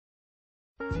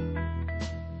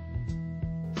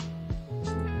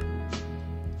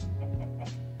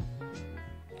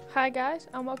Hi guys,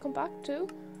 and welcome back to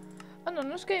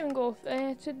another Gaming Golf.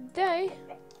 Today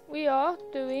we are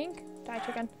doing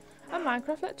a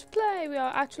Minecraft Let's Play. We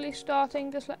are actually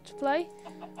starting this Let's Play,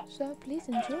 so please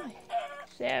enjoy.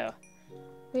 So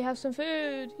we have some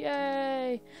food,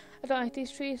 yay! I don't like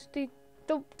these trees.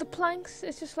 The planks.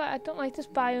 It's just like I don't like this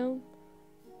biome.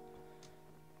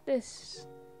 This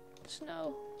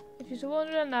snow. If you're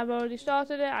wondering, I've already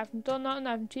started it. I haven't done nothing.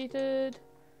 I haven't cheated.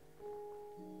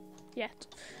 Yet.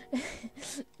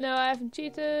 No, I haven't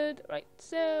cheated. Right,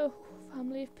 so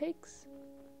family of pigs.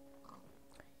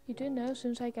 You do know as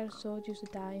soon as I get a sword you're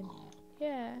dying.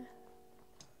 Yeah.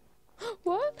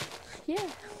 What? Yeah.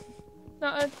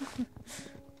 Not a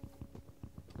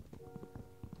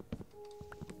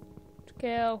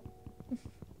kill.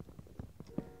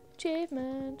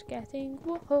 Achievement, getting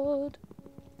wood.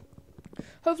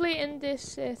 Hopefully in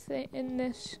this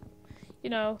you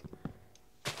know,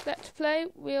 Let's Play,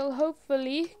 we'll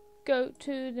hopefully go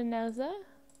to the Nether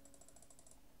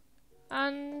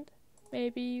and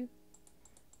maybe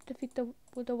defeat the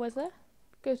Wither.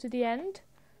 Go to the end,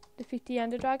 defeat the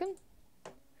Ender Dragon.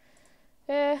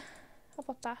 How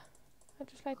about that? I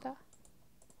just like that.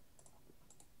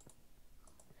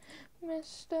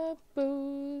 Mr.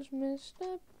 Booze,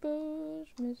 Mr. Booze,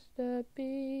 Mr.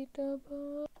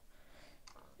 Beatable.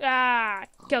 Ah!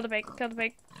 Kill the pig, kill the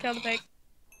pig, kill the pig.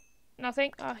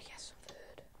 Nothing. Oh, yes,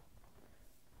 food.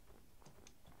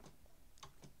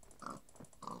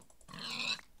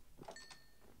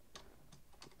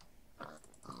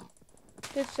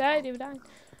 Did say they were dying.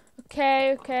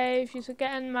 Okay, she's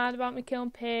getting mad about me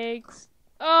killing pigs.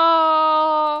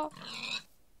 Oh!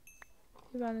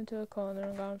 He ran into a corner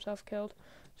and got himself killed.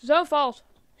 It's his own fault.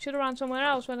 Should have ran somewhere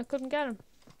else when I couldn't get him.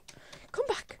 Come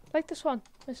back, like this one.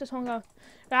 Where's this one going?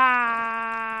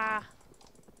 Ah!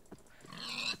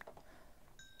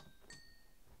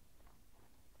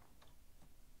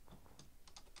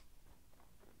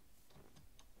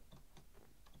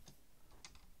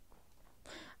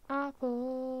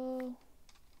 Apple.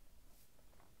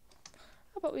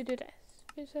 How about we do this?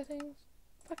 View settings.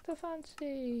 Back to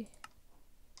fancy.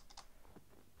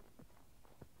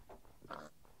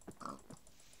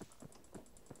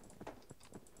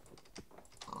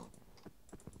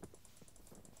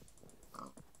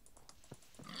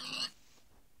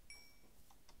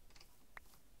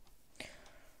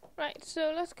 Right,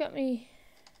 so let's get me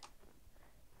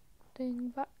thing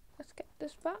back. Let's get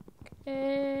this back.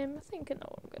 I think I know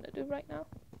what I'm gonna do right now.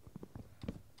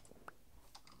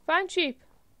 Find sheep.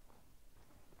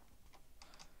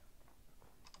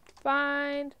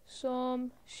 Find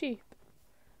some sheep.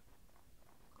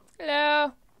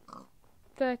 Hello.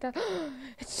 Like that.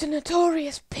 It's the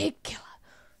notorious pig killer.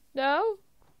 No,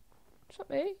 it's not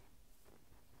me.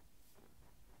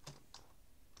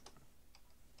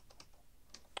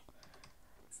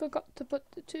 Forgot to put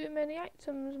the too many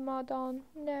items mod on.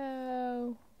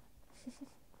 No.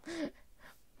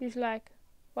 He's like,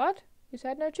 what? You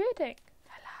said no cheating.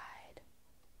 I lied.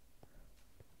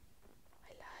 I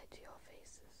lied to your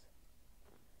faces.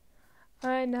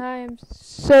 And I am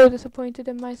so disappointed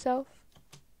in myself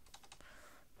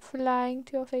for lying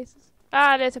to your faces.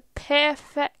 Ah, there's a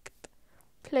perfect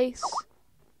place.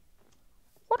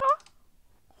 What?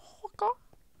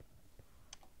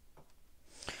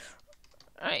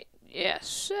 Right, yeah,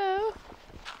 so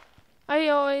I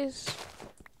always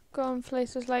go in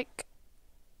places like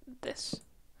this.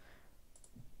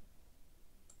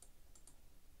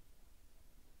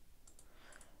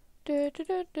 I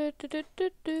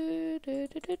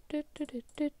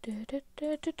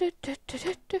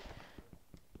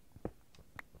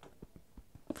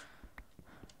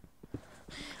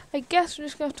guess we're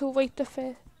just going to wait the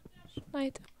first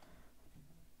night.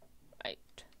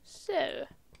 Right, so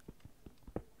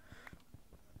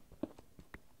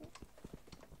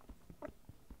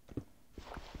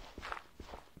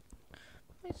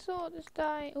my sword is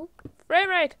dying. Oh, frame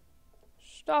rate!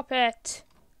 Stop it!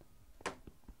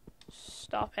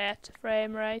 Stop it,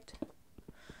 frame rate.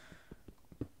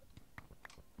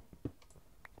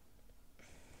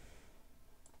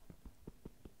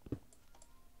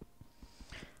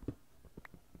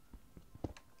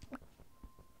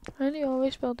 I only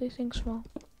always build these things small.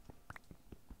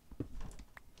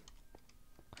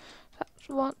 That's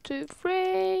 1, 2,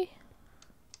 3.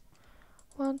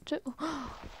 1, 2.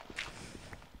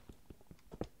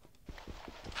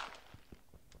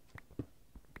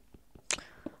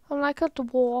 I'm like a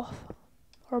dwarf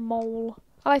or a mole.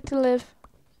 I like to live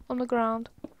on the ground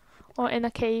or in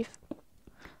a cave.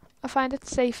 I find it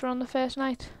safer on the first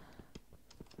night.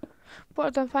 But I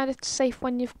don't find it safe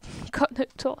when you've got no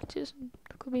torches.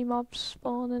 There could be mobs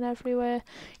spawning everywhere.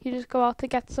 You just go out to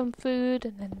get some food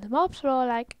and then the mobs are all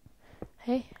like,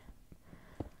 hey,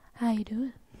 how you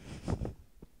doing?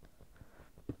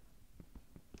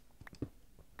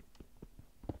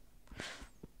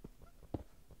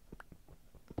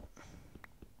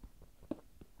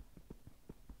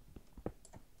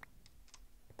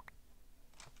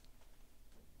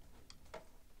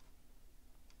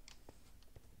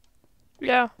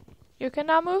 Yeah, you can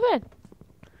now move in.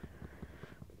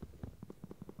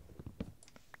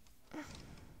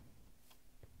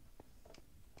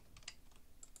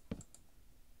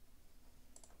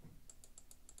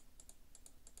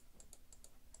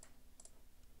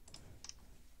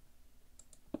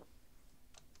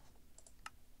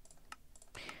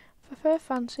 Very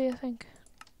fancy, I think.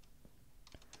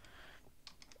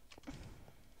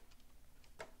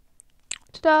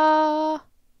 Ta-da!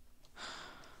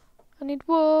 I need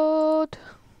wood.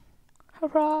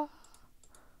 Hurrah!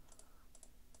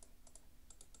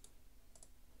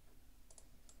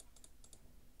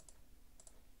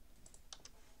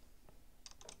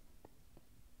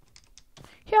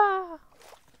 Yeah!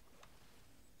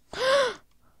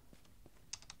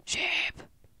 Sheep!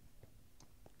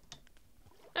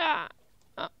 Ah!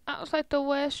 That was like the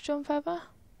worst jump ever.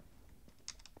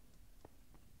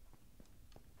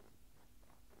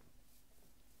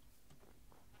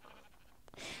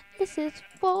 This is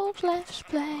Wolves Let's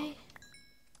Play.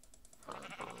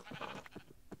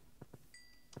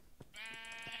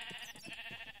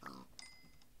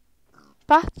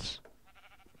 Bats.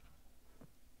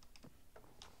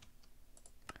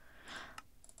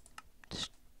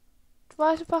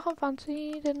 Why is it back on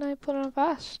fancy? Didn't I put on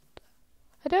fast?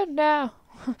 I don't know.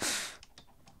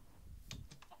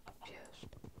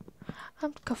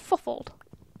 I'm kerfuffled.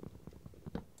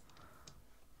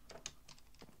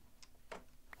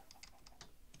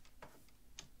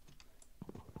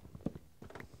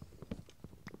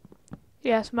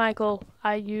 Yes, Michael,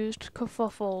 I used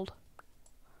kerfuffled.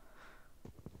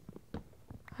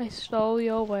 I stole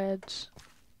your words.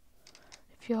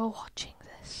 If you're watching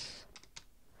this.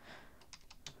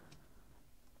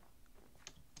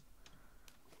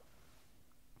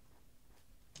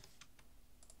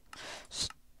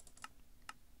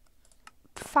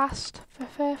 Fast,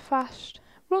 very fast.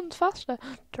 Runs faster.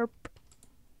 Derp.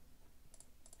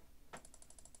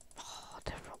 Oh,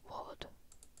 different wood.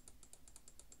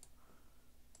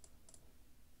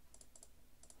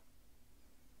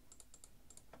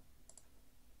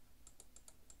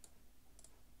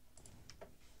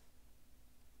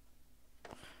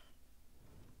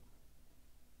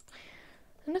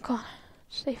 In the corner,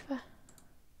 safer.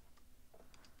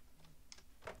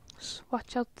 Just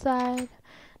watch outside.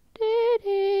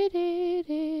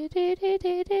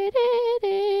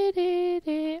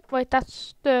 Wait,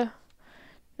 that's the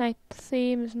night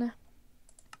theme, isn't it?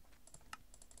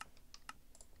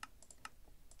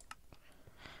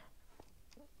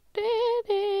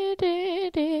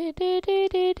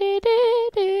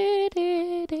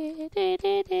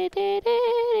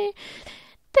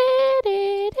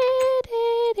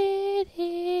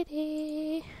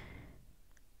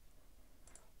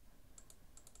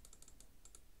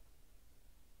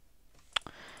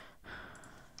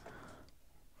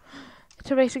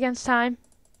 To race against time.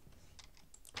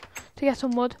 To get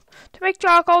some wood. To make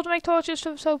charcoal, to make torches,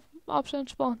 so mobs don't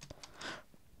spawn.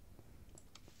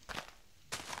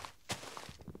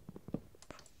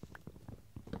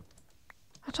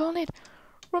 That's all I need.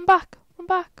 Run back, run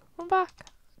back, run back.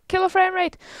 Kill a frame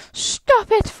rate.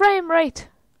 Stop it, frame rate.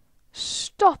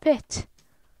 Stop it.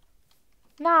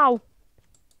 Now.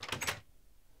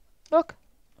 Look,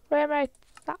 frame rate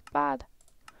that bad.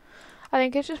 I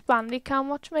think it's just Bandicam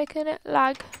what's making it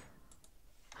lag.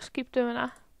 Let's keep doing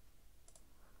that.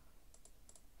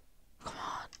 Come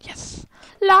on, yes.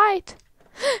 Light.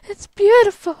 It's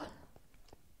beautiful.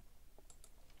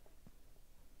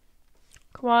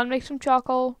 Come on, make some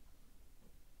charcoal.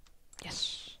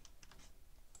 Yes.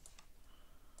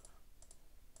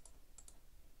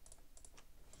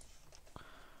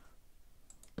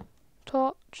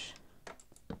 Torch.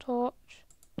 Torch.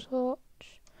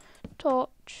 Torch.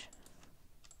 Torch.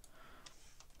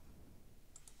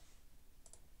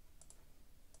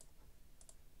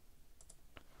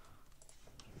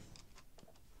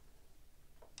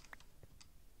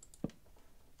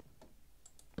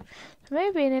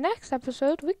 Maybe in the next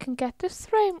episode we can get this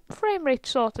frame rate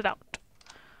sorted out.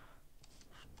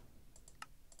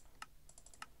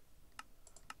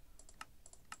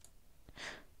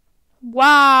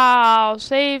 Wow,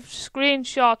 saved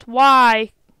screenshot.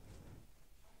 Why?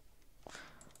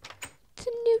 It's a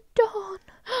new dawn.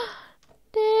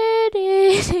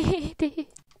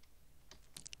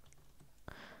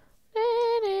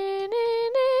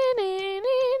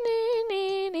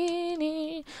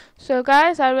 So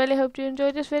guys, I really hope you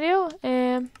enjoyed this video.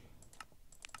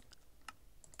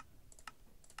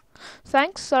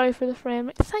 Thanks, sorry for the frame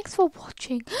rate. Thanks for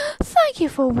watching. Thank you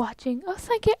for watching. Oh,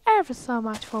 thank you ever so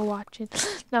much for watching.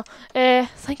 No,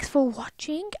 thanks for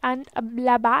watching and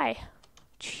bye bye.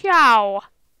 Ciao.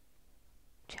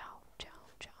 Ciao, ciao,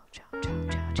 ciao, ciao, ciao,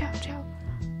 ciao, ciao, ciao.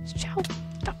 Ciao.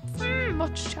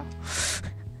 Much ciao.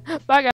 Bye guys.